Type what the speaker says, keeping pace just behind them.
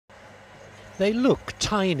They look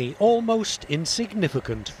tiny, almost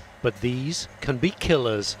insignificant, but these can be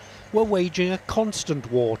killers. We're waging a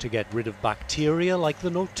constant war to get rid of bacteria like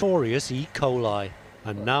the notorious E. coli.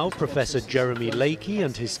 And now Professor Jeremy Lakey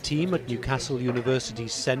and his team at Newcastle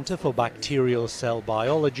University's Centre for Bacterial Cell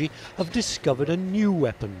Biology have discovered a new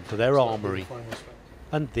weapon for their armoury.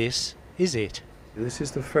 And this is it. This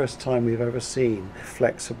is the first time we've ever seen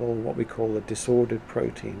flexible, what we call a disordered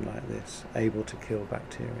protein like this, able to kill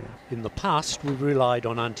bacteria. In the past, we've relied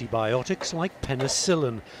on antibiotics like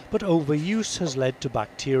penicillin, but overuse has led to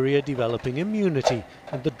bacteria developing immunity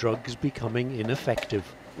and the drugs becoming ineffective.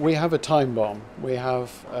 We have a time bomb. We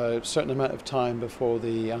have a certain amount of time before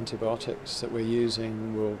the antibiotics that we're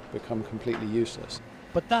using will become completely useless.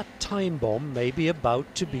 But that time bomb may be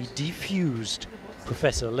about to be defused.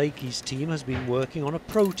 Professor Lakey's team has been working on a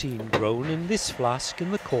protein grown in this flask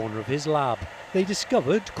in the corner of his lab. They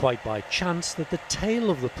discovered, quite by chance, that the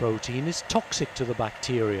tail of the protein is toxic to the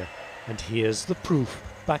bacteria. And here's the proof.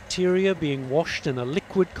 Bacteria being washed in a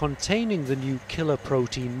liquid containing the new killer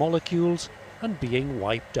protein molecules and being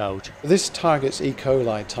wiped out. This targets E.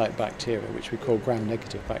 coli type bacteria, which we call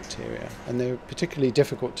gram-negative bacteria, and they're particularly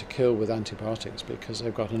difficult to kill with antibiotics because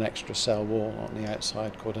they've got an extra cell wall on the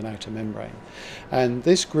outside called an outer membrane. And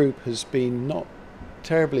this group has been not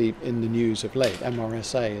terribly in the news of late.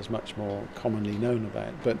 MRSA is much more commonly known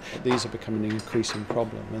about, but these are becoming an increasing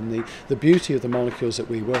problem. And the beauty of the molecules that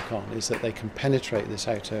we work on is that they can penetrate this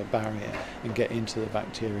outer barrier and get into the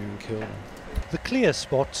bacteria and kill them. The clear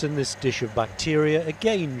spots in this dish of bacteria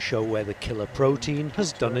again show where the killer protein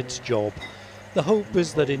has done its job. The hope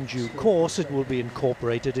is that in due course it will be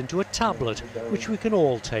incorporated into a tablet, which we can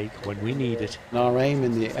all take when we need it. And our aim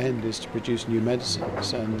in the end is to produce new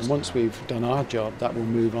medicines, and once we've done our job, that will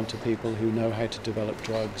move on to people who know how to develop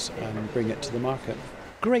drugs and bring it to the market.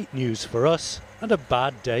 Great news for us, and a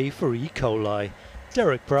bad day for E. coli.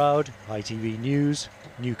 Derek Proud, ITV News,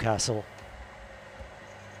 Newcastle.